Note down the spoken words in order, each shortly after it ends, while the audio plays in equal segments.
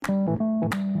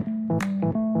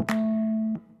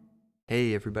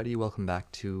Hey everybody, welcome back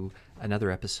to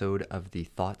another episode of the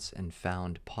Thoughts and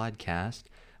Found podcast.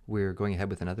 We're going ahead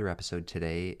with another episode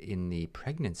today in the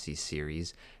pregnancy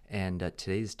series, and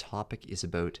today's topic is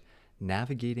about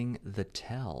navigating the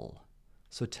tell.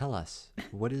 So tell us,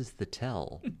 what is the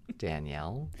tell,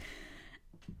 Danielle?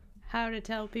 How to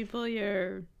tell people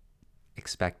you're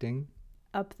Expecting?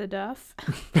 up the duff.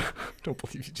 Don't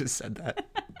believe you just said that.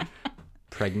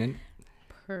 Pregnant?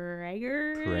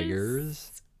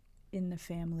 Preggers? In the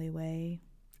family way.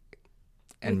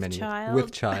 And with child.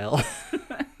 With child.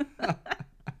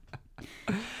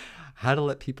 How to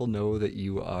let people know that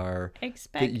you are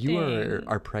Expecting. that you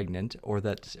are pregnant, or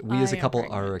that we as a couple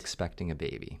are expecting a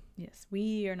baby. Yes,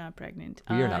 we are not pregnant.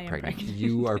 We are not pregnant.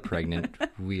 You are pregnant.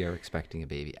 We are expecting a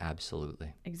baby.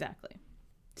 Absolutely. Exactly.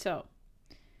 So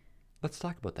let's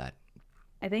talk about that.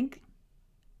 I think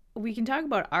we can talk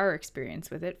about our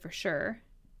experience with it for sure.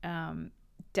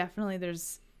 Definitely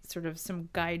there's sort of some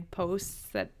guideposts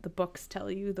that the books tell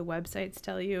you, the websites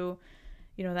tell you,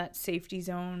 that safety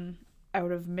zone out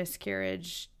of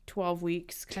miscarriage, 12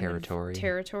 weeks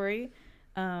territory.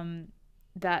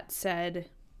 That said,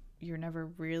 you're never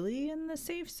really in the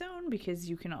safe zone because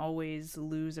you can always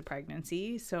lose a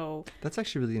pregnancy. So that's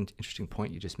actually a really interesting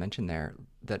point you just mentioned there,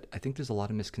 that I think there's a lot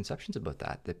of misconceptions about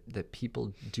that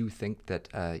people do think that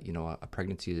a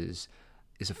pregnancy is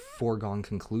a foregone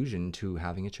conclusion to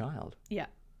having a child. Yeah.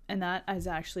 And that is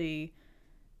actually,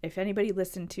 if anybody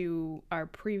listened to our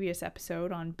previous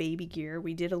episode on baby gear,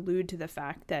 we did allude to the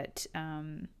fact that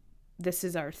this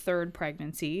is our third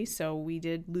pregnancy. So we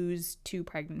did lose 2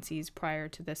 pregnancies prior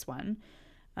to this one.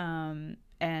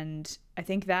 And I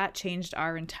think that changed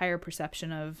our entire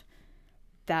perception of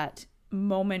that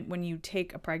moment when you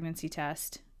take a pregnancy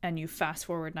test and you fast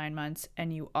forward 9 months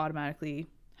and you automatically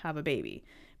have a baby,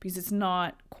 because it's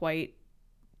not quite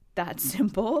that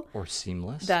simple or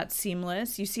seamless. That's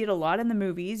seamless. You see it a lot in the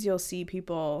movies. You'll see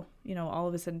people, all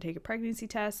of a sudden take a pregnancy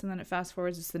test, and then it fast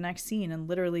forwards, it's the next scene, and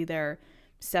literally they're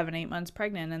 7-8 months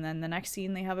pregnant, and then the next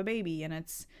scene they have a baby, and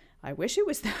I wish it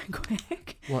was that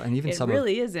quick. Well, and even it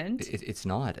really isn't. It's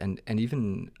not, and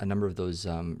even a number of those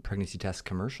pregnancy test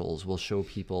commercials will show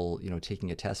people,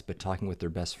 taking a test but talking with their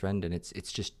best friend, and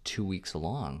it's just 2 weeks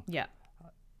along. Yeah.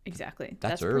 Exactly.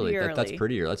 That's early. That's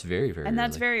pretty early. That's very, very early. And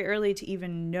that's very early to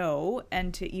even know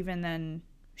and to even then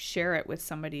share it with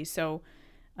somebody. So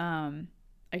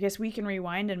I guess we can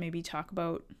rewind and maybe talk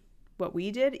about what we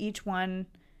did. Each one,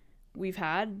 we've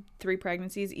had 3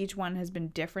 pregnancies. Each one has been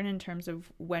different in terms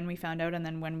of when we found out and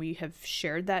then when we have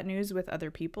shared that news with other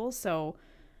people. So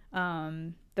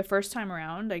the first time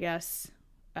around, I guess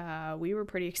we were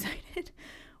pretty excited.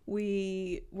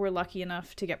 We were lucky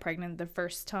enough to get pregnant the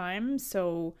first time.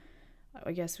 So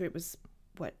I guess it was,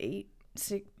 8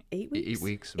 weeks? 8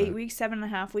 weeks. 8 weeks,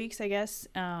 7.5 weeks, I guess.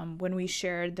 When we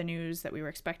shared the news that we were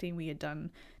expecting, we had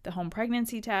done the home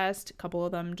pregnancy test, a couple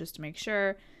of them just to make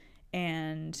sure.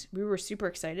 And we were super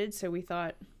excited. So we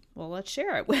thought, well, let's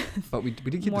share it with but we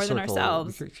did keep more the circle, than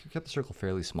ourselves. We kept the circle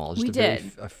fairly small. Just we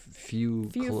did. A few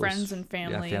close, friends and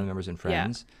family. Yeah, family members and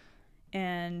friends. Yeah.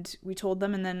 And we told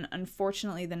them, and then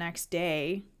unfortunately the next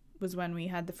day was when we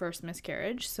had the first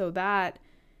miscarriage. So that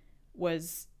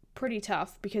was pretty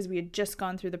tough because we had just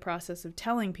gone through the process of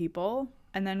telling people,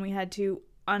 and then we had to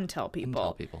untell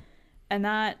people. And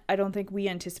that, I don't think we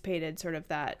anticipated sort of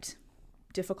that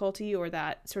difficulty or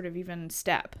that sort of even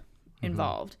step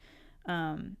involved.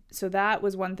 So that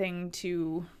was one thing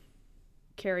to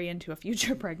carry into a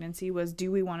future pregnancy was,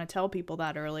 do we want to tell people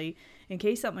that early in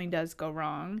case something does go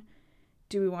wrong?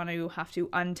 Do we want to have to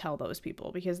untell those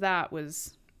people? Because I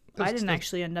didn't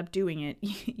actually end up doing it.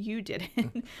 You did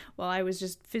it. Well, I was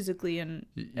just physically and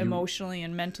emotionally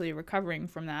and mentally recovering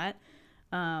from that.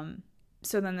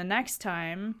 So then the next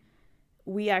time,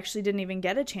 we actually didn't even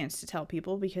get a chance to tell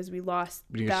people because we lost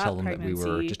that pregnancy. We didn't tell them that we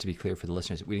were, just to be clear for the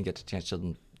listeners, we didn't get a chance to tell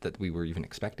them that we were even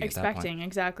expecting at that point.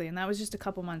 Exactly. And that was just a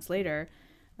couple months later.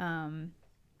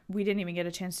 We didn't even get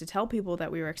a chance to tell people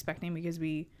that we were expecting because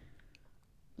we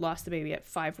lost the baby at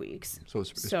 5 weeks. So it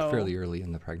was fairly early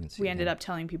in the pregnancy. We ended up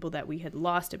telling people that we had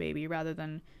lost a baby rather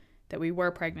than that we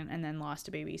were pregnant and then lost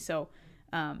a baby. So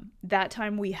that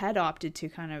time we had opted to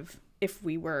kind of, if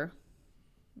we were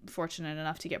fortunate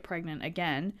enough to get pregnant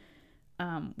again,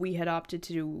 we had opted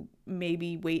to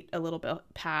maybe wait a little bit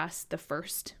past the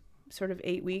first sort of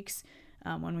 8 weeks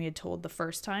when we had told the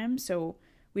first time. So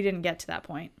we didn't get to that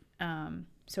point.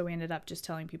 So we ended up just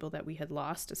telling people that we had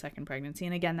lost a second pregnancy.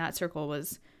 And again, that circle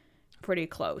was pretty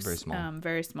close. Very small.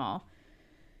 Very small.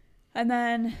 And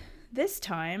then this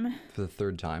time... For the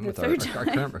third time with our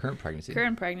current pregnancy.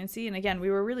 Current pregnancy. And again,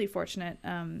 we were really fortunate.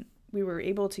 We were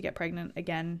able to get pregnant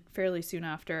again fairly soon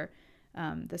after.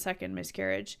 the second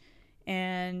miscarriage.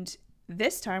 And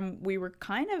this time we were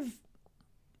kind of,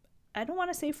 I don't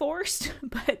want to say forced,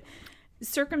 but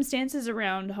circumstances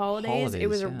around holidays. It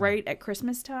was right at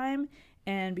Christmas time.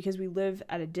 And because we live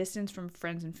at a distance from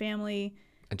friends and family.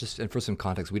 And for some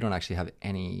context, we don't actually have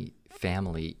any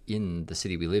family in the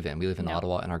city we live in. We live in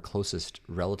Ottawa, and our closest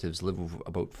relatives live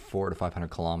about 400 to 500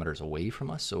 kilometers away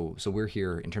from us. So we're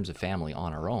here in terms of family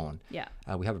on our own. Yeah.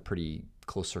 We have a pretty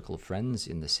close circle of friends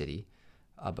in the city,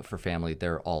 but for family,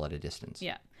 they're all at a distance.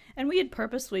 Yeah. And we had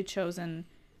purposely chosen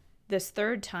this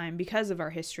third time because of our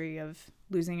history of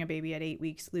losing a baby at 8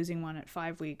 weeks, losing one at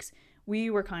 5 weeks. We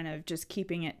were kind of just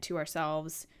keeping it to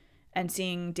ourselves and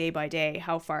seeing day by day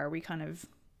how far we kind of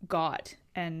got,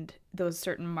 and those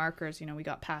certain markers, we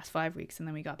got past 5 weeks and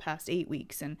then we got past 8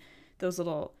 weeks, and those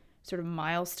little sort of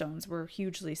milestones were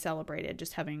hugely celebrated,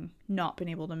 just having not been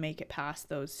able to make it past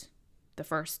those the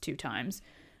first 2 times.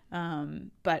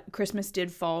 But Christmas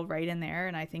did fall right in there,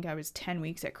 and I think I was 10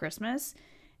 weeks at Christmas,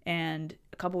 and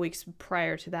a couple weeks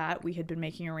prior to that we had been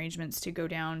making arrangements to go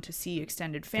down to see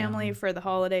extended family for the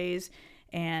holidays,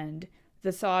 and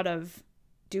the thought of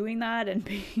doing that and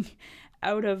being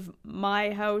out of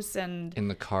my house and in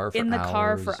the car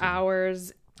for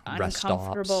hours,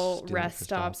 uncomfortable rest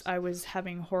stops. I was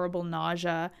having horrible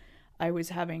nausea. I was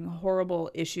having horrible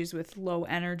issues with low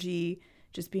energy,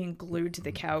 just being glued to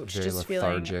the couch, just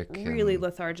feeling really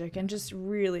lethargic and just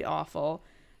really awful.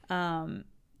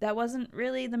 That wasn't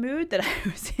really the mood that I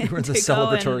was in. You were in the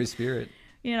celebratory spirit.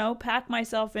 Pack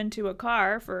myself into a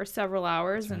car for several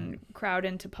hours and crowd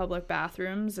into public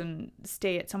bathrooms and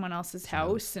stay at someone else's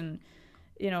house and,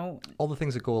 all the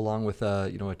things that go along with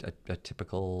a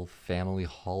typical family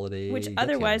holiday, which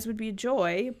otherwise would be a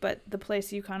joy, but the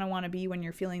place you kind of want to be when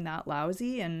you're feeling that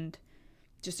lousy and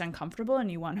just uncomfortable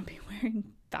and you want to be wearing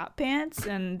fat pants,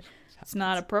 and it's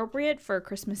not appropriate for a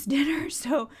Christmas dinner,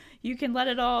 so you can let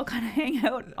it all kind of hang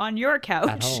out on your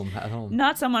couch at home,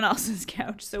 not someone else's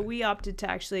couch. So we opted to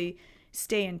actually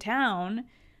stay in town,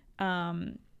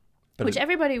 which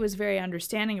everybody was very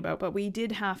understanding about, but we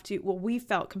did have to, we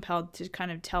felt compelled to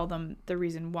kind of tell them the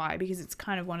reason why, because it's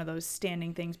kind of one of those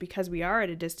standing things. Because we are at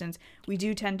a distance, we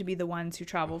do tend to be the ones who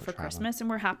travel for Christmas, and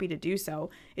we're happy to do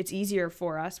so. It's easier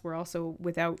for us. We're also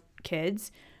without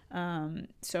kids,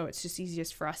 so it's just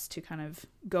easiest for us to kind of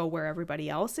go where everybody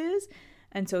else is.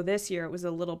 And so this year it was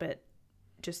a little bit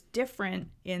just different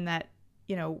in that,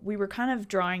 we were kind of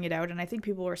drawing it out, and I think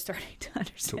people were starting to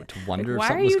understand. To wonder why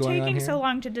if are you going taking on so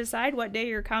long to decide what day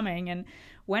you're coming, and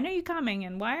when are you coming,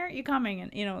 and why aren't you coming,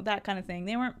 and that kind of thing.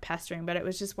 They weren't pestering, but it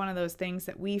was just one of those things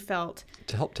that we felt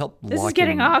to help. This is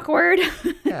getting awkward.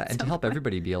 Yeah, and to help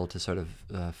everybody be able to sort of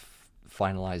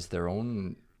finalize their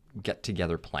own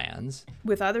get-together plans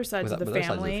with other sides of the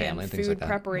family and things food like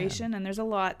preparation. And there's a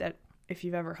lot that, if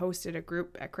you've ever hosted a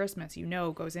group at Christmas,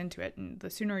 goes into it. And the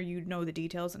sooner you know the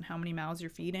details and how many mouths you're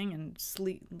feeding and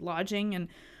sleep, lodging and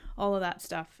all of that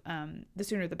stuff, the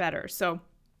sooner the better. So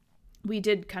we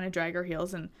did kind of drag our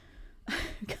heels, and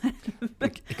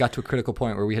it got to a critical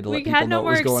point where we had to let people know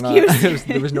what was going on.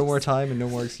 There was no more time and no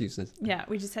more excuses. Yeah,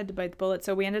 we just had to bite the bullet.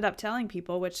 So we ended up telling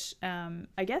people, which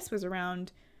I guess was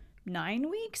around 9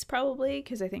 weeks probably,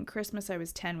 because I think Christmas I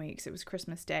was 10 weeks. It was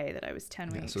Christmas Day that I was 10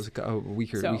 weeks. So it was a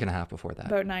week and a half before that.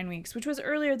 About 9 weeks, which was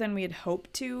earlier than we had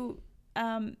hoped to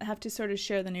have to sort of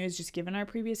share the news, just given our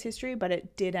previous history. But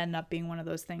it did end up being one of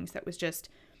those things that was just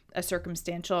a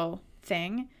circumstantial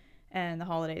thing, and the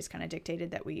holidays kind of dictated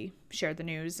that we shared the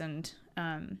news. And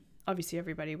obviously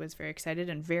everybody was very excited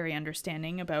and very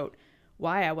understanding about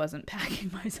why I wasn't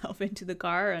packing myself into the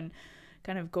car and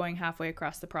kind of going halfway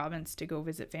across the province to go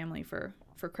visit family for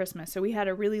Christmas. So we had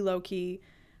a really low-key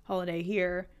holiday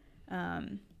here.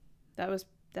 That was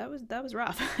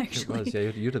rough, actually. It was, yeah.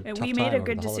 You had a tough time. We made a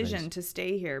good decision to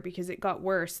stay here because it got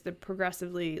worse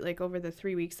progressively, like over the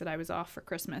 3 weeks that I was off for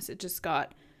Christmas. It just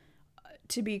got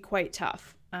to be quite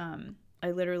tough. I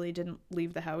literally didn't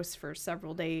leave the house for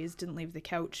several days, didn't leave the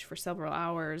couch for several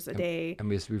hours a day.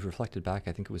 And as we've reflected back,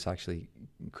 I think it was actually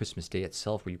Christmas Day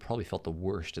itself where you probably felt the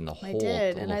worst in the whole time. I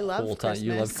did, and I loved Christmas.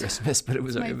 You loved Christmas, but it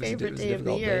was a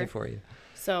difficult day for you.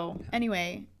 So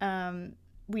anyway,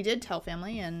 we did tell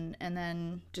family, and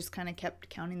then just kind of kept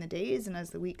counting the days. And as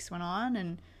the weeks went on,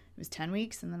 and it was 10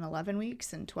 weeks and then 11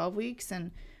 weeks and 12 weeks. And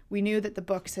we knew that the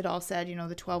books had all said,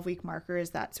 the 12-week marker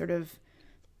is that sort of,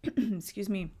 excuse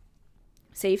me,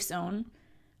 safe zone.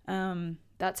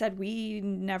 That said, we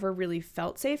never really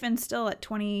felt safe, and still at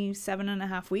 27 and a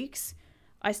half weeks,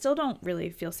 I still don't really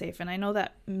feel safe. And I know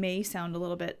that may sound a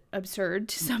little bit absurd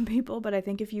to some people, but I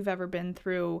think if you've ever been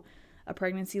through a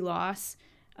pregnancy loss,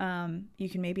 you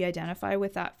can maybe identify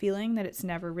with that feeling that it's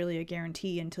never really a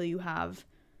guarantee until you have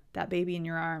that baby in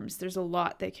your arms. There's a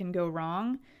lot that can go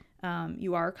wrong.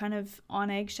 You are kind of on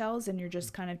eggshells, and you're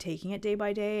just kind of taking it day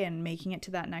by day and making it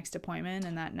to that next appointment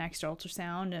and that next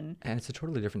ultrasound. And it's a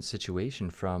totally different situation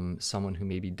from someone who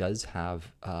maybe does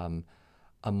have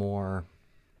a more,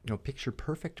 picture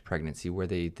perfect pregnancy, where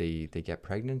they get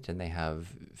pregnant and they have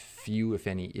few, if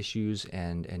any, issues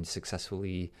and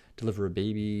successfully deliver a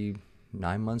baby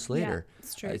 9 months later. Yeah,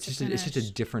 it's true. It's just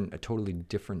a totally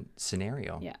different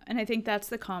scenario. Yeah, and I think that's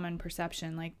the common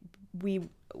perception. Like, we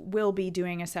will be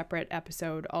doing a separate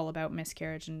episode all about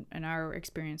miscarriage and our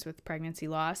experience with pregnancy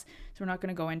loss. So we're not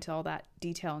going to go into all that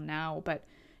detail now, but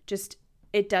just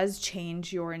it does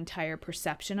change your entire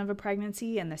perception of a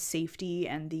pregnancy and the safety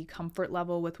and the comfort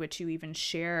level with which you even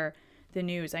share the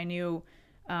news. I knew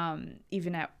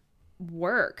even at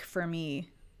work, for me,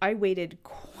 I waited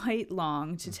quite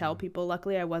long to tell people.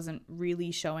 Luckily, I wasn't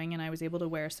really showing, and I was able to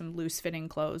wear some loose-fitting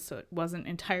clothes, so it wasn't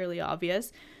entirely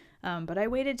obvious. But I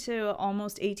waited to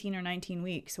almost 18 or 19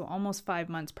 weeks, so almost 5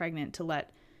 months pregnant, to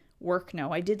let work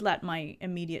know. I did let my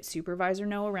immediate supervisor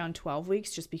know around 12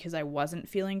 weeks, just because I wasn't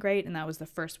feeling great, and that was the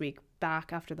first week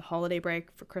back after the holiday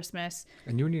break for Christmas.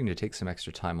 And you were needing to take some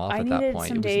extra time off at that I needed point.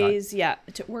 some days,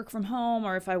 to work from home,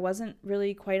 or if I wasn't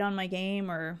really quite on my game,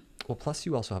 or... Well, plus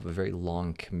you also have a very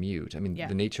long commute. I mean,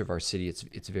 the nature of our city,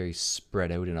 it's very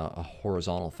spread out in a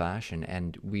horizontal fashion,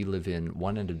 and we live in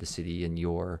one end of the city, and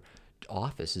your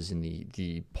office is in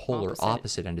the polar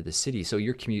opposite end of the city. So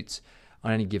your commutes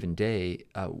on any given day,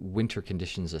 winter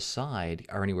conditions aside,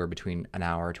 are anywhere between an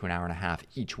hour to an hour and a half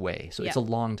each way. So it's a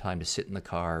long time to sit in the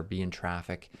car, be in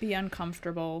traffic, be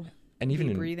uncomfortable, and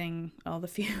even breathing all the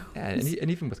fumes. And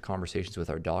even with conversations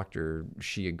with our doctor,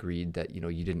 she agreed that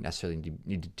you didn't necessarily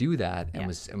need to do that, and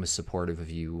was supportive of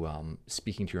you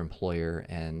speaking to your employer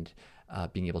and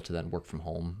being able to then work from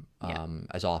home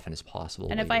as often as possible.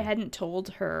 And if I hadn't told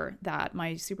her that,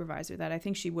 my supervisor, that, I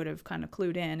think she would have kind of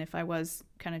clued in if I was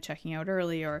kind of checking out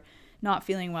early or not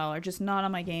feeling well or just not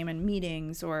on my game in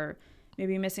meetings or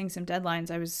maybe missing some deadlines.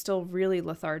 I was still really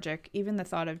lethargic. Even the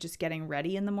thought of just getting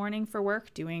ready in the morning for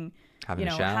work, having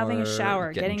a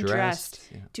shower, getting dressed,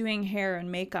 doing hair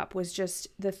and makeup, was just,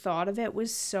 the thought of it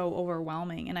was so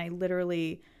overwhelming. And I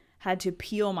literally had to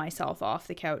peel myself off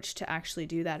the couch to actually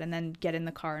do that, and then get in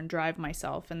the car and drive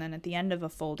myself. And then at the end of a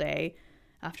full day,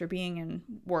 after being in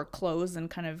work clothes and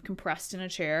kind of compressed in a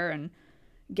chair, and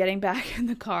getting back in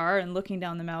the car and looking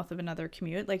down the mouth of another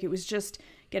commute, like, it was just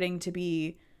getting to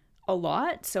be a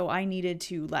lot. So I needed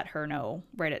to let her know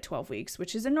right at 12 weeks,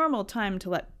 which is a normal time to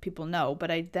let people know.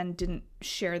 But I then didn't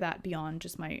share that beyond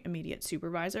just my immediate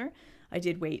supervisor. I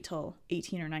did wait till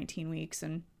 18 or 19 weeks.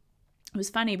 And it was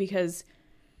funny because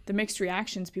the mixed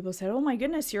reactions, people said, "Oh my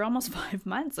goodness, you're almost 5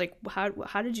 months. Like,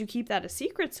 how did you keep that a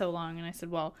secret so long?" And I said,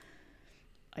 well,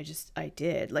 I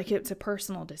did. Like, it's a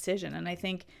personal decision. And I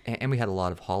think... And we had a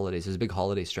lot of holidays. There's a big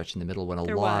holiday stretch in the middle when a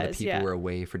lot of people were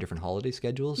away for different holiday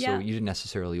schedules. So you didn't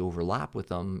necessarily overlap with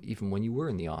them even when you were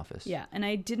in the office. Yeah. And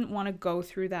I didn't want to go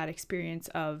through that experience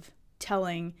of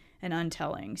telling and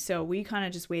untelling. So we kind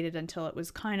of just waited until it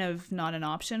was kind of not an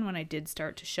option when I did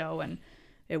start to show, and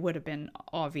it would have been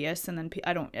obvious. And then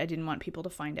I didn't want people to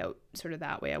find out sort of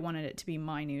that way. I wanted it to be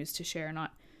my news to share,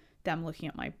 not them looking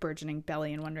at my burgeoning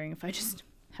belly and wondering if I just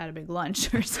had a big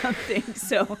lunch or something.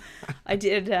 So I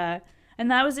did,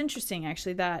 and that was interesting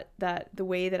actually, that the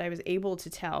way that I was able to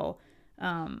tell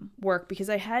work, because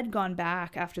I had gone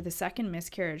back after the second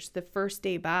miscarriage. The first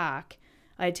day back,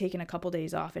 I had taken a couple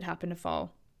days off. It happened to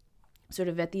fall sort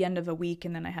of at the end of a week,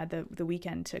 and then I had the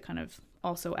weekend to kind of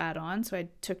also add on. So I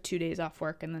took 2 days off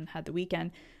work and then had the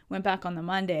weekend, went back on the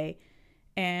Monday.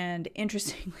 And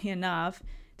interestingly enough,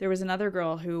 there was another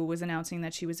girl who was announcing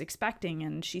that she was expecting,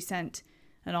 and she sent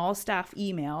an all-staff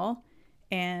email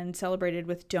and celebrated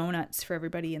with donuts for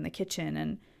everybody in the kitchen.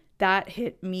 And that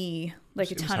hit me like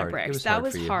a ton of bricks. That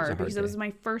was hard because it was my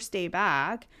first day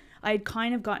back. I had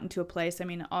kind of gotten to a place, I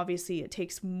mean, obviously it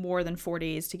takes more than 4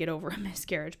 days to get over a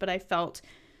miscarriage, but I felt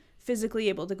physically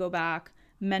able to go back,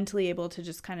 mentally able to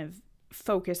just kind of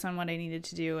focus on what I needed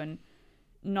to do and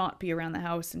not be around the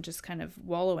house and just kind of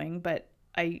wallowing. But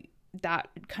that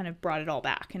kind of brought it all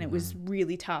back, and it was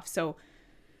really tough. So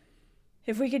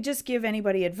if we could just give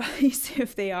anybody advice,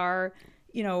 if they are,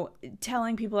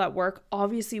 telling people at work,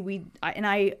 obviously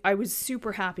I was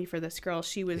super happy for this girl.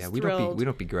 She was thrilled. We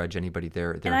don't begrudge anybody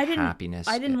their happiness.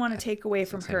 I didn't want to take away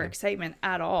from her excitement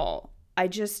at all. I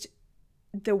just,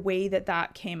 the way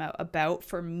that came about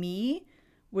for me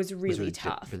was really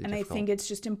tough. Really and difficult. I think it's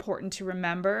just important to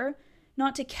remember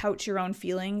not to couch your own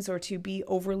feelings or to be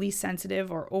overly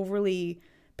sensitive or overly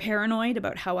paranoid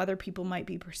about how other people might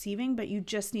be perceiving, but you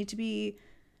just need to be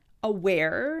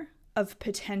aware of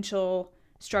potential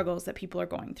struggles that people are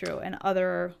going through and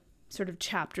other sort of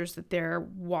chapters that they're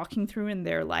walking through in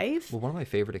their life. Well, one of my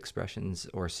favorite expressions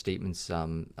or statements,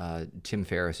 Tim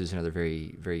Ferriss, who's another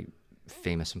very, very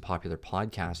famous and popular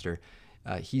podcaster,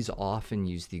 he's often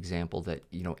used the example that,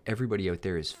 you know, everybody out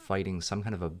there is fighting some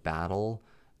kind of a battle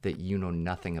that you know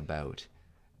nothing about.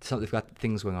 So they've got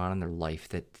things going on in their life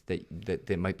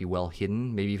that might be well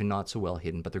hidden, maybe even not so well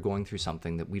hidden, but they're going through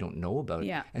something that we don't know about.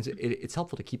 Yeah. And so it's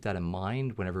helpful to keep that in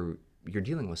mind whenever you're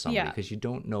dealing with somebody, because you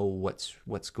don't know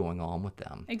what's going on with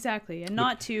them. Exactly. And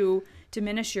not to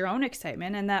diminish your own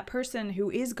excitement. And that person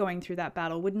who is going through that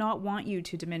battle would not want you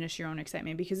to diminish your own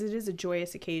excitement, because it is a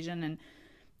joyous occasion. And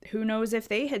who knows if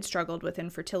they had struggled with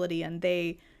infertility and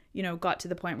they, you know, got to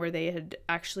the point where they had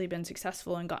actually been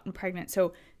successful and gotten pregnant.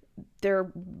 So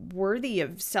they're worthy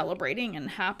of celebrating and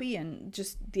happy, and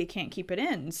just they can't keep it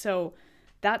in. So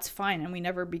that's fine. And we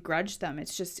never begrudge them.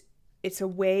 It's a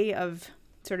way of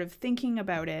sort of thinking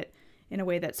about it in a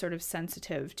way that's sort of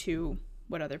sensitive to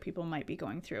what other people might be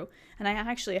going through. And I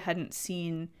actually hadn't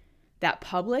seen that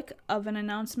public of an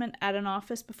announcement at an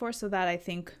office before, so that I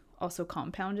think also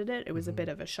compounded it. It was a bit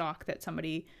of a shock that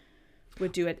somebody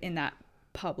would do it in that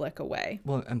public a way.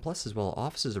 Well, and plus as well,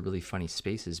 offices are really funny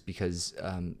spaces because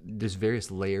there's various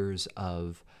layers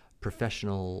of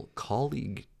professional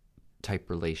colleague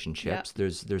type relationships.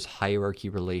 Yep. There's hierarchy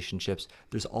relationships.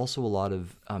 There's also a lot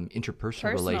of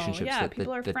interpersonal relationships that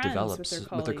develops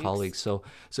with their colleagues. So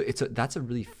that's a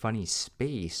really funny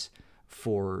space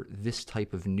for this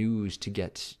type of news to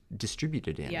get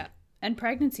distributed in. Yeah. And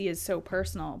pregnancy is so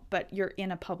personal, but you're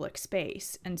in a public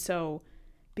space. And so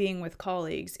being with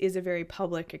colleagues is a very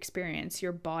public experience.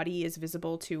 Your body is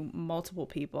visible to multiple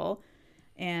people,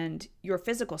 and your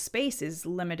physical space is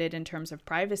limited in terms of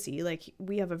privacy. Like,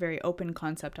 we have a very open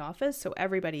concept office, so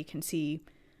everybody can see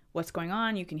what's going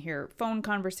on. You can hear phone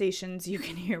conversations, you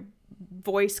can hear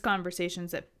voice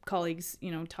conversations that colleagues,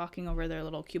 you know, talking over their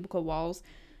little cubicle walls.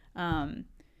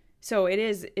 So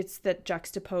it's that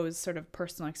juxtaposed sort of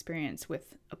personal experience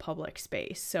with a public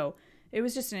space. So it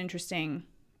was just an interesting,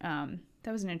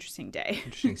 that was an interesting day.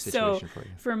 Interesting situation so for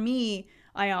you. For me,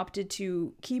 I opted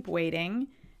to keep waiting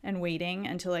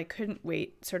until I couldn't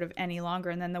wait sort of any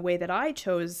longer. And then the way that I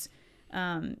chose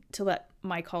to let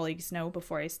my colleagues know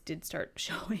before I did start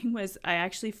showing was I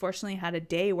actually fortunately had a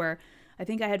day where I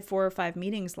think I had 4 or 5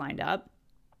 meetings lined up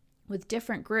with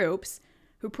different groups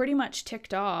who pretty much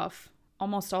ticked off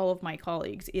almost all of my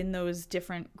colleagues in those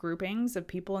different groupings of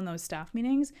people in those staff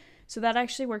meetings. So that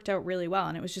actually worked out really well.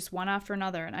 And it was just one after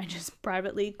another. And I just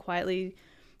privately, quietly,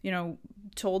 you know,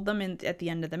 told them at the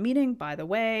end of the meeting, by the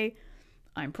way,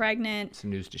 I'm pregnant. Some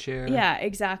news to share. Yeah,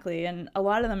 exactly. And a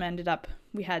lot of them ended up,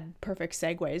 we had perfect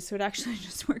segues. So it actually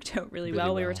just worked out really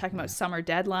well. We were talking about summer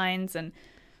deadlines, and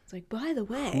it's like, by the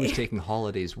way, who's taking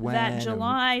holidays when? That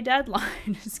July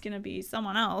deadline is going to be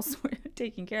someone else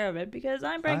taking care of it because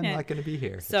I'm pregnant. I'm not going to be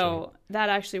here. So that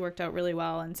actually worked out really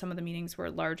well. And some of the meetings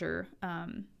were larger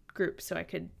groups, so I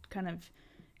could kind of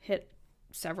hit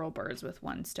several birds with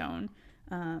one stone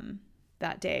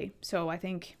that day. So I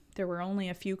think there were only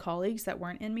a few colleagues that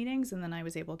weren't in meetings, and then I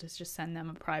was able to just send them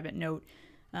a private note.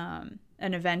 And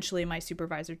eventually my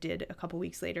supervisor did, a couple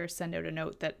weeks later, send out a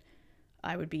note that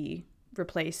I would be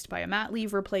replaced by a mat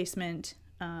leave replacement.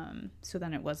 So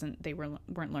then it wasn't, they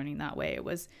weren't learning that way.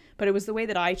 But it was the way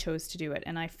that I chose to do it.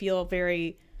 And I feel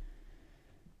very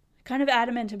kind of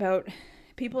adamant about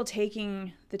people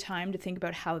taking the time to think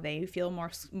about how they feel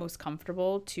most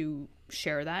comfortable to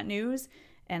share that news.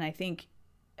 And I think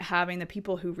having the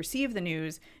people who receive the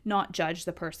news not judge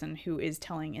the person who is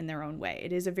telling in their own way.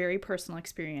 It is a very personal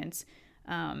experience.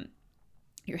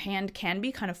 Your hand can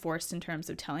be kind of forced in terms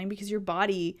of telling, because your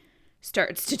body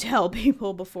starts to tell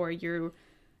people before you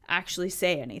actually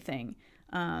say anything.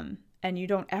 And you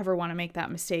don't ever want to make that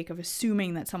mistake of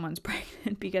assuming that someone's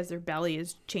pregnant because their belly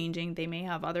is changing. They may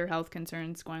have other health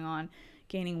concerns going on,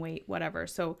 gaining weight, whatever.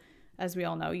 So as we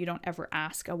all know, you don't ever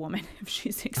ask a woman if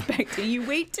she's expecting. You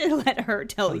wait to let her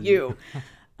tell you.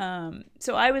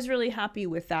 So I was really happy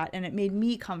with that, and it made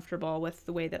me comfortable with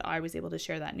the way that I was able to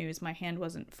share that news. My hand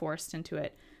wasn't forced into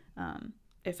it.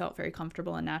 It felt very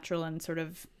comfortable and natural and sort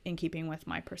of in keeping with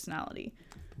my personality.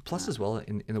 Plus, as well,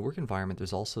 in the work environment,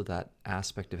 there's also that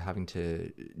aspect of having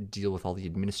to deal with all the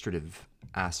administrative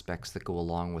aspects that go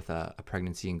along with a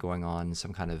pregnancy and going on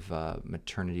some kind of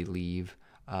maternity leave.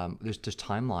 There's just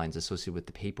timelines associated with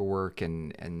the paperwork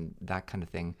and that kind of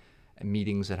thing, and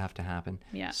meetings that have to happen.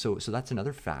 Yeah. So that's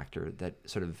another factor that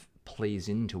sort of plays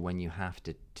into when you have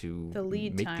to the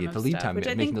lead make time, the lead stuff, time, which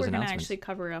I making think those we're going to announcements. actually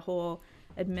cover a whole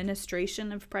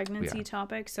administration of pregnancy Yeah.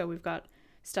 topics. So we've got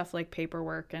stuff like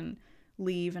paperwork and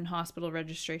leave and hospital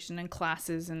registration and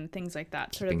classes and things like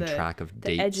that. Keeping sort of track of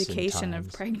the dates education and of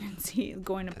times. pregnancy,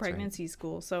 going to That's right. pregnancy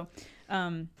school. So,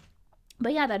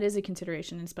 but yeah, that is a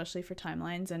consideration, especially for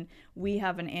timelines. And we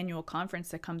have an annual conference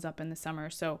that comes up in the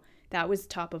summer. So that was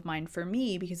top of mind for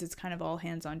me because it's kind of all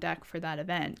hands on deck for that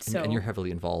event. So And you're heavily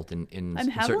involved in I'm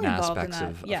heavily certain involved in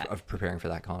aspects that, yeah. of preparing for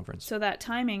that conference. So that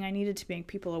timing, I needed to make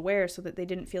people aware so that they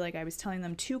didn't feel like I was telling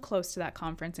them too close to that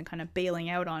conference and kind of bailing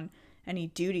out on any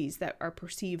duties that are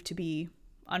perceived to be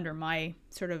under my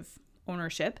sort of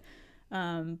ownership.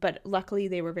 But luckily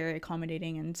they were very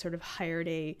accommodating and sort of hired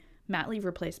a mat leave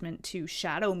replacement to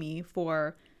shadow me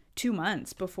for 2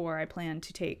 months before I planned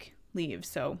to take leave.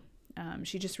 So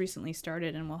she just recently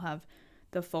started and we'll have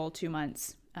the full 2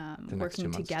 months The next 2 working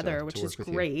months together, to which work is with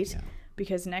you. great Yeah.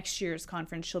 because next year's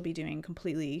conference she'll be doing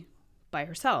completely by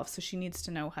herself. So she needs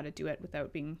to know how to do it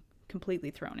without being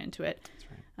completely thrown into it. That's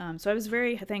right. So I was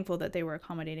very thankful that they were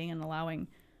accommodating and allowing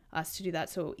us to do that.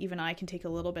 So even I can take a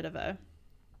little bit of a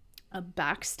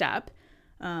back step.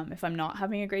 If I'm not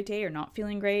having a great day or not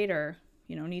feeling great or,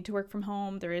 need to work from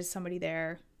home, there is somebody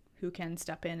there who can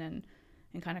step in and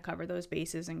kind of cover those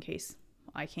bases in case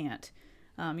I can't.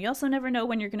 You also never know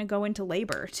when you're going to go into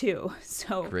labor too.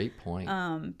 So Great point.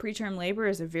 preterm labor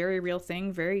is a very real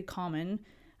thing, very common.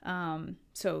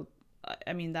 So,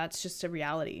 I mean, that's just a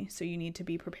reality. So you need to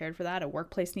be prepared for that. A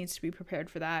workplace needs to be prepared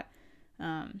for that,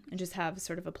 and just have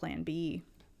sort of a plan B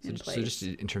in place. So just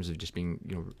in terms of just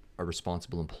being, a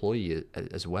responsible employee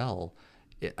as well,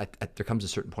 there comes a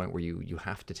certain point where you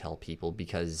have to tell people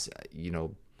because,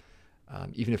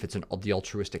 even if it's the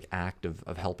altruistic act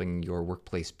of helping your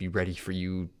workplace be ready for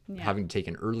you having to take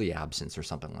an early absence or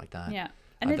something like that. Yeah.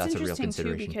 And it's that's a real interesting too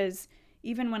consideration. because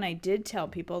even when I did tell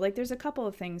people, like there's a couple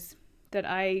of things that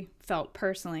I felt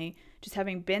personally, just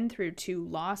having been through 2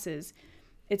 losses,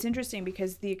 it's interesting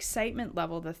because the excitement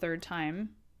level the third time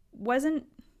wasn't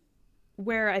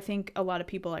where I think a lot of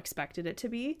people expected it to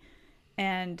be.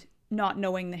 And not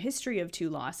knowing the history of 2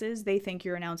 losses, they think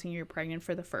you're announcing you're pregnant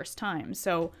for the first time.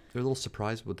 So They're a little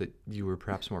surprised with that you were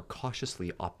perhaps more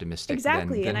cautiously optimistic.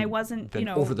 Exactly, than and I wasn't,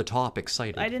 over the top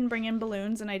excited. I didn't bring in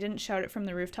balloons and I didn't shout it from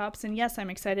the rooftops. And yes, I'm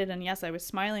excited. And yes, I was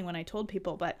smiling when I told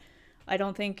people, but I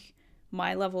don't think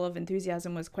my level of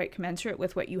enthusiasm was quite commensurate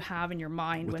with what you have in your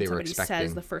mind What when they were somebody expecting.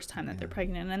 says the first time that they're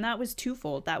pregnant. And that was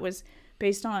twofold. That was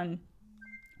based on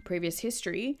previous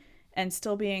history and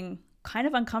still being kind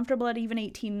of uncomfortable at even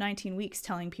 18, 19 weeks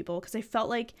telling people, because I felt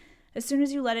like as soon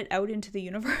as you let it out into the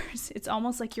universe, it's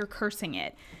almost like you're cursing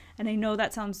it. And I know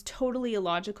that sounds totally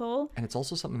illogical. And it's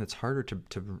also something that's harder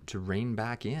to rein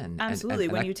back in. Absolutely,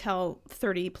 and when that, you tell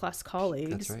 30 plus colleagues.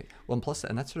 That's right. Well, and plus,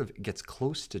 and that sort of gets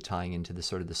close to tying into the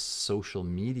sort of the social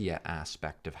media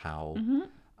aspect of how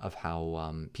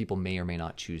people may or may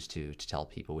not choose to tell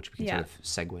people, which we can sort of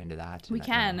segue into that. We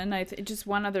can, and just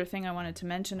one other thing I wanted to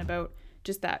mention about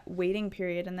just that waiting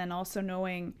period, and then also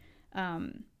knowing,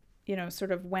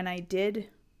 sort of when I did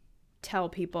tell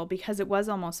people, because it was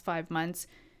almost 5 months,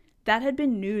 that had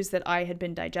been news that I had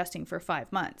been digesting for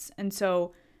 5 months. And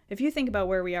so if you think about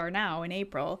where we are now in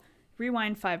April,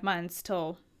 rewind 5 months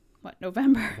till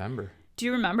November. Do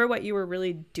you remember what you were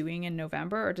really doing in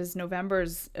November? Or does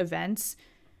November's events,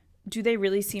 do they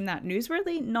really seem that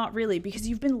newsworthy? Not really, because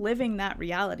you've been living that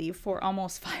reality for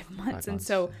almost 5 months. And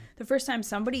so the first time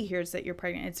somebody hears that you're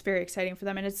pregnant, it's very exciting for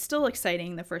them. And it's still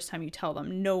exciting the first time you tell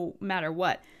them, no matter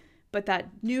what. But that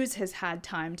news has had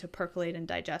time to percolate and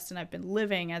digest. And I've been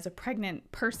living as a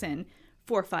pregnant person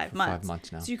for 5 months. 5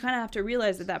 months now. So you kind of have to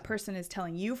realize that person is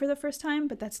telling you for the first time,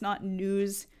 but that's not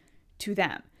news to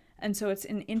them. And so it's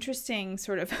an interesting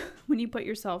sort of, when you put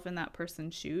yourself in that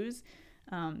person's shoes,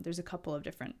 there's a couple of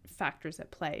different factors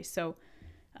at play. So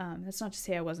that's not to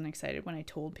say I wasn't excited when I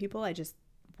told people. I just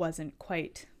wasn't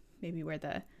quite maybe where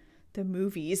the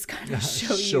movies kind of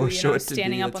show you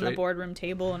standing up on the boardroom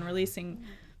table and releasing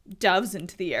doves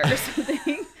into the air or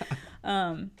something,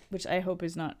 which I hope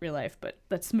is not real life, but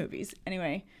that's movies.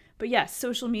 Anyway, but yes,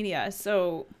 social media.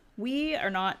 So we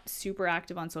are not super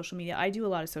active on social media. I do a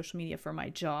lot of social media for my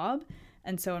job.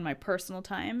 And so in my personal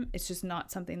time, it's just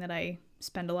not something that I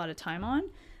spend a lot of time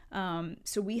on.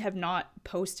 So we have not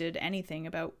posted anything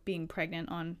about being pregnant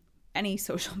on any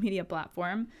social media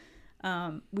platform.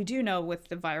 We do know with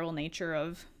the viral nature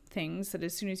of things that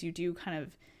as soon as you do kind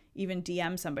of even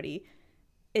DM somebody,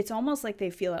 it's almost like they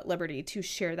feel at liberty to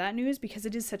share that news because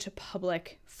it is such a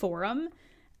public forum.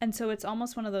 And so it's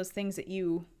almost one of those things that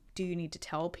you need to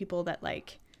tell people that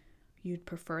like you'd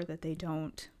prefer that they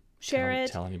don't share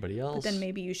tell anybody else, but then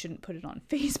maybe you shouldn't put it on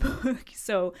Facebook.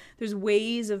 So there's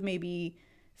ways of maybe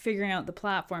figuring out the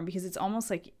platform, because it's almost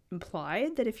like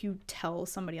implied that if you tell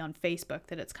somebody on Facebook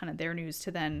that it's kind of their news to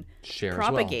then Share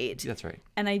propagate. as well. That's right.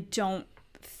 And I don't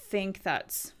think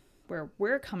that's where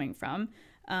we're coming from.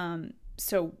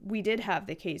 So we did have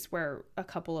the case where a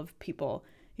couple of people,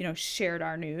 shared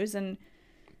our news, and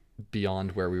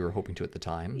beyond where we were hoping to at the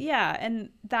time. Yeah,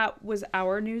 and that was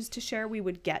our news to share. We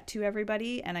would get to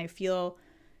everybody, and I feel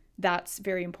that's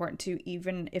very important too.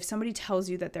 Even if somebody tells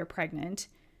you that they're pregnant,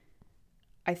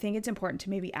 I think it's important to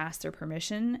maybe ask their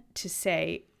permission to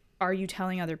say, are you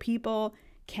telling other people?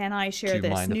 Can I share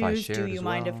this news? Do you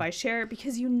mind if I share it?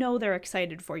 Because they're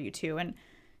excited for you too. And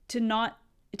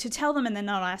to tell them and then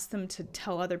not ask them to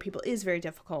tell other people is very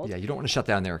difficult. Yeah, you don't want to shut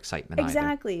down their excitement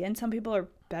Exactly. either. And some people are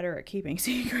better at keeping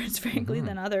secrets, frankly,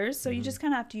 than others. So you just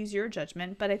kind of have to use your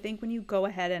judgment. But I think when you go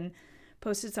ahead and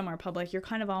post it somewhere public, you're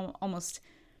kind of almost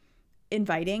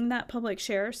inviting that public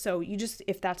share. So you just,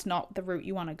 if that's not the route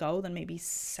you want to go, then maybe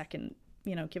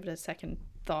give it a second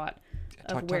thought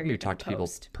of where you're talk to people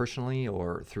personally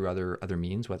or through other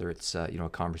means, whether it's a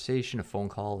conversation, a phone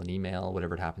call, an email,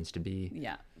 whatever it happens to be.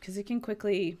 Yeah, because it can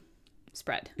quickly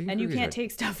spread, and you can't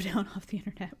take stuff down off the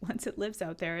internet. Once it lives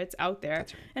out there, it's out there.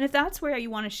 That's right. And if that's where you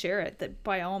want to share it, that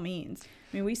by all means.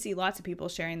 I mean, we see lots of people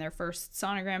sharing their first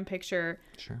sonogram picture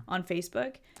on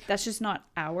Facebook. That's just not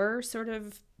our sort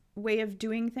of way of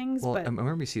doing things. Well, but and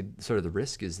where we see sort of the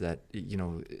risk is that,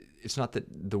 it's not that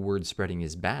the word spreading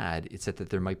is bad. It's that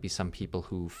there might be some people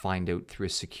who find out through a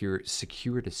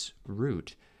circuitous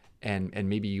route, and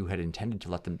maybe you had intended to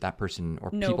let that person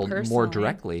or people more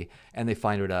directly, and they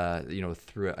find out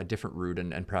through a different route,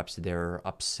 and perhaps they're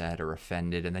upset or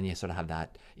offended, and then you sort of have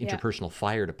that interpersonal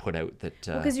fire to put out that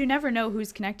because you never know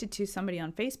who's connected to somebody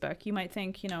on Facebook. You might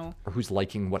think or who's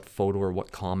liking what photo or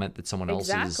what comment that someone else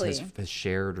has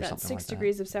shared or something like that. 6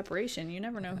 degrees of separation. You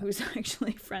never know who's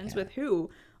actually friends with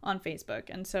who on Facebook,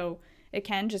 and so it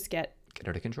can just get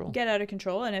out of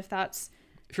control. And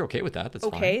if you're okay with that, that's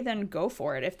okay, fine. then go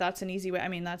for it. If that's an easy way, I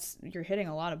mean, you're hitting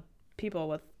a lot of people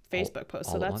with Facebook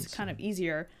posts, so that's kind of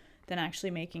easier than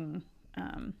actually making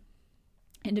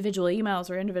individual emails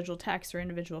or individual texts or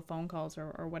individual phone calls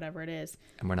or whatever it is.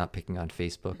 And we're not picking on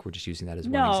Facebook. We're just using that as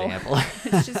one example.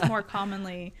 It's just more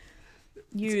commonly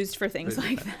used for things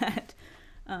like that.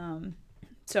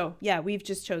 So yeah, we've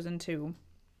just chosen to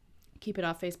keep it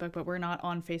off Facebook, but we're not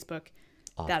on Facebook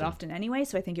that often anyway.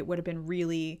 So I think it would have been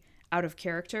really out of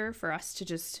character for us to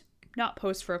just not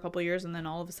post for a couple of years and then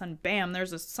all of a sudden, bam,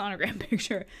 there's a sonogram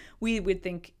picture. We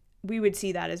would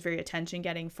see that as very attention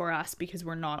getting for us because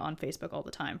we're not on Facebook all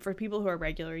the time. For people who are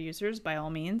regular users, by all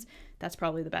means, that's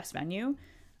probably the best venue.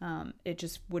 It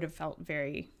just would have felt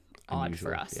very odd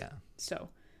for us. Yeah. So,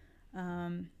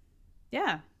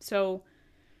 So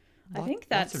I think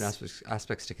that's lots of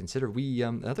aspects to consider. We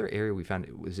another area we found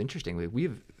it was interesting.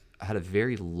 We've had a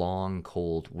very long,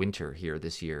 cold winter here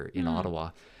this year in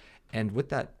Ottawa. And what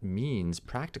that means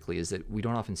practically is that we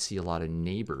don't often see a lot of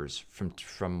neighbors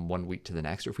from one week to the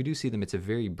next. Or if we do see them, it's a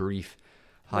very brief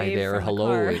hi wave there,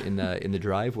 hello in the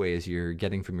driveway as you're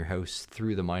getting from your house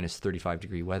through the minus 35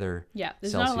 degree weather. Yeah,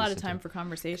 there's not a lot of time for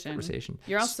conversation.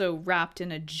 You're also wrapped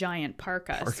in a giant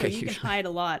parka so you can hide a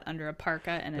lot under a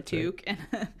parka and a toque.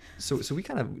 Right. So we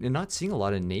kind of not seeing a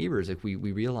lot of neighbors. Like we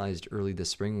realized early this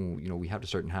spring, we have to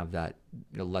start and have that,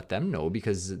 let them know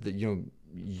because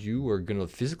you are going to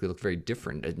physically look very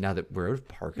different now that we're out of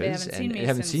parkas and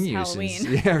haven't seen you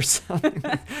since or something.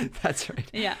 That's right.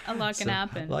 Yeah, a lot can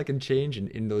happen. A lot can change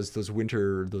in those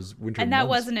winter and months. That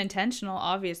wasn't intentional,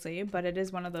 obviously, but it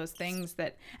is one of those things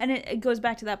that, and it goes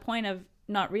back to that point of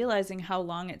not realizing how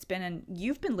long it's been, and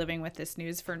you've been living with this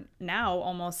news for now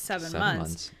almost 7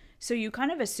 months. So you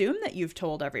kind of assume that you've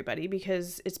told everybody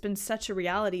because it's been such a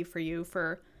reality for you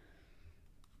for,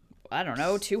 I don't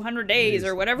know, 200 days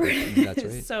or whatever it is. That's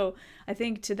right. So I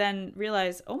think to then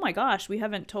realize, oh my gosh, we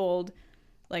haven't told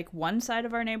like one side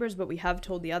of our neighbors, but we have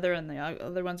told the other and the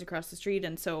other ones across the street.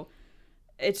 And so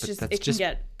it can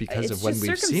get because of when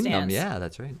we've seen them. Yeah,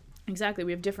 that's right. Exactly.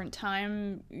 We have different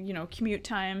time, commute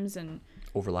times and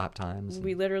overlap times.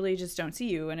 We literally just don't see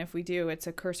you. And if we do, it's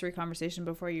a cursory conversation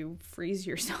before you freeze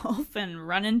yourself and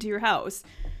run into your house.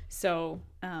 So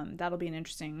that'll be an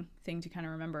interesting thing to kind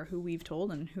of remember who we've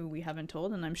told and who we haven't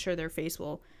told. And I'm sure their face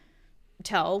will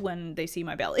tell when they see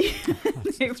my belly.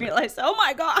 They realize, oh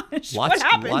my gosh, what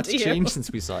happened to you? Lots changed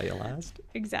since we saw you last.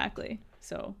 Exactly.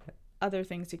 So other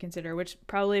things to consider, which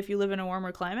probably if you live in a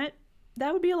warmer climate,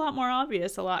 that would be a lot more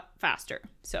obvious, a lot faster.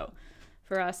 So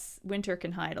for us, winter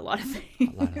can hide a lot of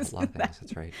things. A lot of things,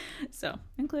 that's right. So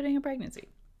including a pregnancy.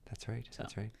 That's right.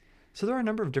 That's right. So there are a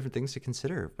number of different things to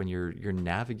consider when you're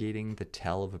navigating the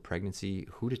tell of a pregnancy,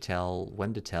 who to tell,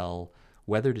 when to tell,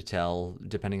 whether to tell,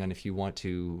 depending on if you want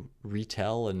to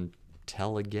retell and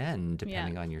tell again,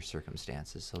 depending on your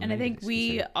circumstances. So and I think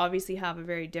we obviously have a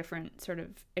very different sort of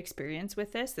experience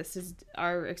with this.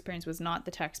 Our experience was not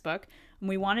the textbook, and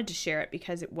we wanted to share it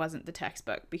because it wasn't the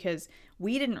textbook, because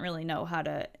we didn't really know how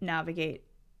to navigate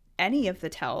any of the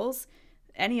tells,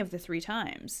 any of the 3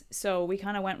 times. So we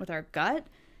kind of went with our gut.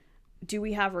 Do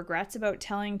we have regrets about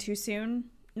telling too soon?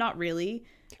 Not really.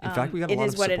 In fact, we got a lot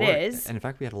of support. It is what it is. And in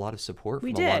fact, we had a lot of support from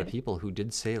a lot of people who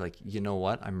did say, like, you know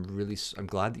what, I'm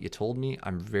glad that you told me.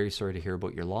 I'm very sorry to hear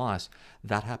about your loss.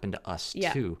 That happened to us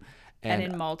too. And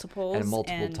in multiple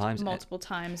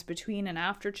times between and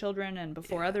after children and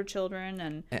before other children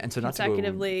and so not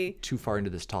consecutively. To go too far into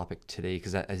this topic today,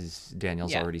 because as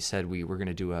Danielle's already said, we're going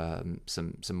to do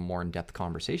some more in-depth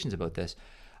conversations about this.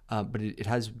 But it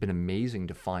has been amazing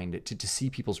to find it, to see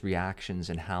people's reactions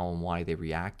and how and why they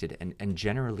reacted. And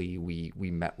generally, we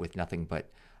met with nothing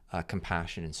but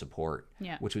compassion and support,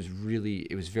 which was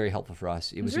very helpful for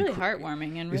us. It was really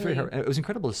heartwarming, and it was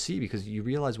incredible to see, because you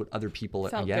realize what other people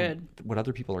what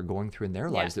other people are going through in their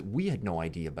lives that we had no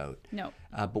idea about. No.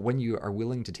 But when you are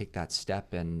willing to take that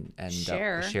step and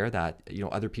share that,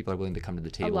 other people are willing to come to the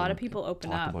table. A lot of people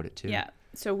open up about it too. Yeah.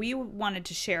 So we wanted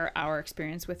to share our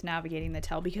experience with navigating the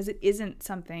tell, because it isn't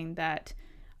something that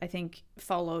I think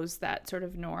follows that sort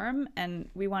of norm. And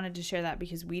we wanted to share that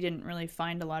because we didn't really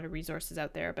find a lot of resources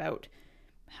out there about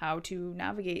how to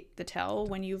navigate the tell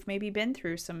when you've maybe been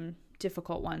through some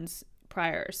difficult ones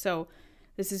prior. So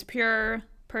this is pure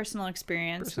personal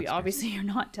experience. We obviously are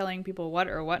not telling people what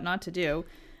or what not to do.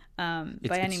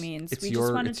 By any means. It's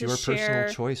your personal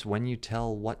choice when you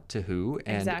tell what to who,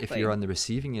 and if you're on the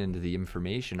receiving end of the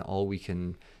information, all we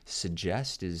can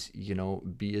suggest is,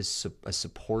 be as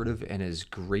supportive and as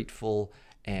grateful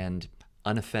and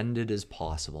unoffended as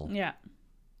possible. Yeah.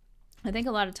 I think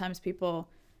a lot of times people,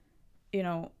 they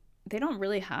don't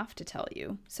really have to tell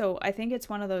you. So I think it's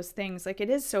one of those things, like, it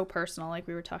is so personal, like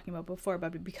we were talking about before,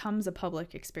 but it becomes a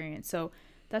public experience. So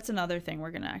that's another thing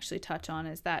we're going to actually touch on,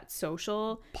 is that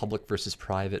social public versus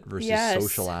private versus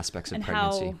social aspects of and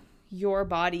pregnancy. How your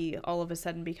body all of a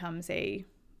sudden becomes a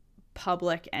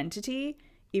public entity,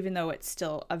 even though it's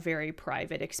still a very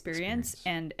private experience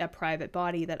and a private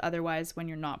body that otherwise, when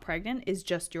you're not pregnant, is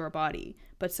just your body.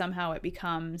 But somehow it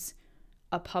becomes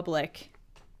a public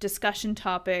discussion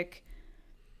topic,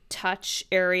 touch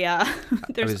area.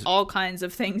 There's all kinds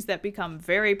of things that become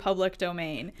very public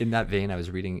domain. In that vein, I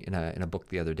was reading in a book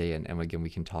the other day, and again, we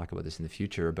can talk about this in the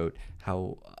future, about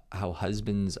how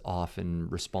husbands often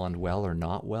respond well or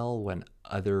not well when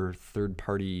other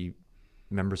third-party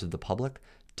members of the public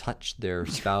touch their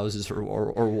spouses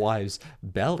or wives'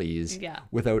 bellies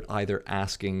without either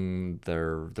asking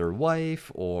their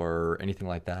wife or anything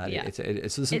like that. Yeah. It's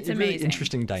a really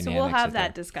interesting dynamic. So we'll have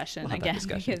that discussion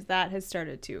because that has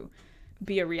started to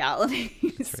be a reality.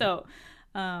 So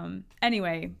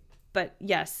anyway, but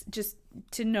yes, just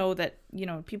to know that,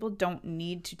 people don't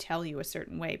need to tell you a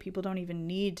certain way. People don't even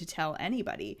need to tell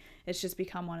anybody. It's just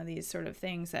become one of these sort of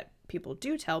things that people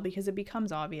do tell because it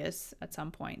becomes obvious at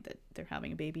some point that they're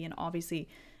having a baby. And obviously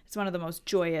it's one of the most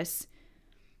joyous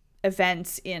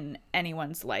events in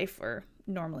anyone's life, or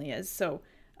normally is. So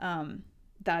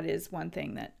that is one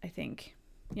thing that I think,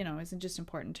 is just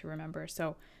important to remember.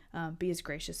 So be as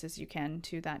gracious as you can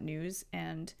to that news.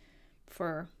 And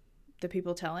for the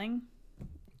people telling,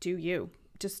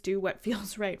 just do what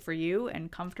feels right for you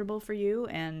and comfortable for you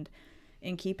and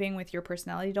in keeping with your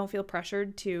personality. Don't feel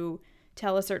pressured to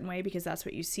tell a certain way because that's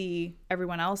what you see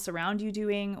everyone else around you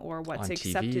doing, or what's on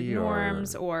accepted TV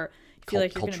norms, or feel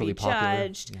like you're going to be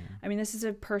judged. Yeah. I mean, this is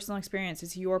a personal experience.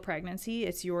 It's your pregnancy.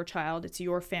 It's your child. It's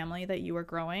your family that you are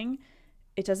growing.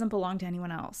 It doesn't belong to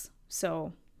anyone else.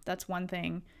 So that's one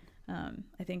thing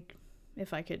I think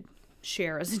if I could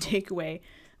share as a takeaway.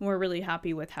 And we're really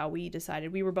happy with how we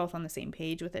decided. We were both on the same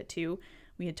page with it too.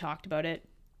 We had talked about it.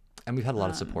 And we've had a lot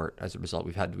of support as a result.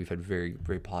 We've had very,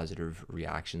 very positive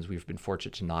reactions. We've been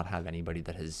fortunate to not have anybody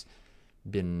that has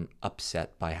been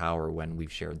upset by how or when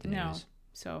we've shared the news.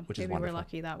 So which maybe is wonderful. We're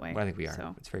lucky that way. Well, I think we are.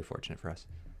 So. It's very fortunate for us.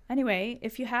 Anyway,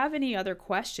 if you have any other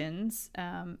questions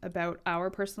about our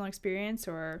personal experience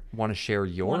or want to share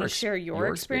your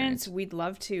experience, we'd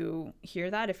love to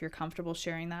hear that. If you're comfortable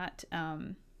sharing that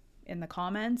in the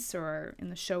comments or in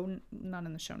the show, not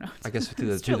in the show notes. I guess through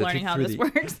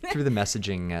the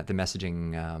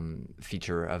messaging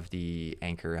feature of the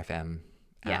Anchor FM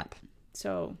app.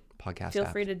 So podcast feel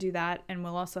app. Free to do that, and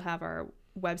we'll also have our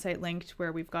website linked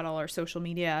where we've got all our social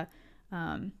media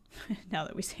Now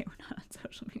that we say we're not on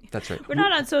social media. That's right. We're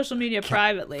not on social media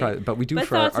privately. But we do But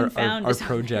for our Thoughts Unfound is on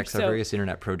there, projects, our so various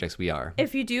internet projects, we are.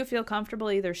 if you do feel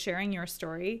comfortable either sharing your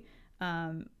story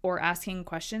or asking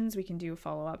questions, we can do a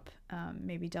follow-up,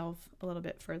 maybe delve a little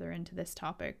bit further into this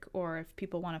topic. Or if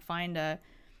people want to find a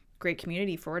great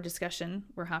community for a discussion,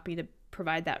 we're happy to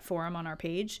provide that forum on our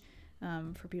page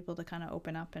for people to kind of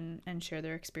open up and share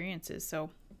their experiences. So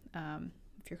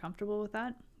if you're comfortable with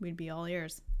that, we'd be all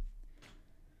ears.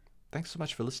 Thanks so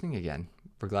much for listening again.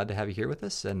 We're glad to have you here with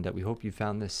us, and we hope you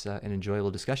found this an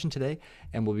enjoyable discussion today.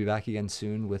 And we'll be back again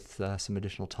soon with some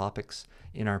additional topics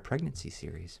in our pregnancy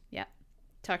series. Yeah.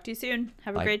 Talk to you soon.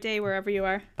 Have Bye. a great day wherever you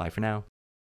are. Bye for now.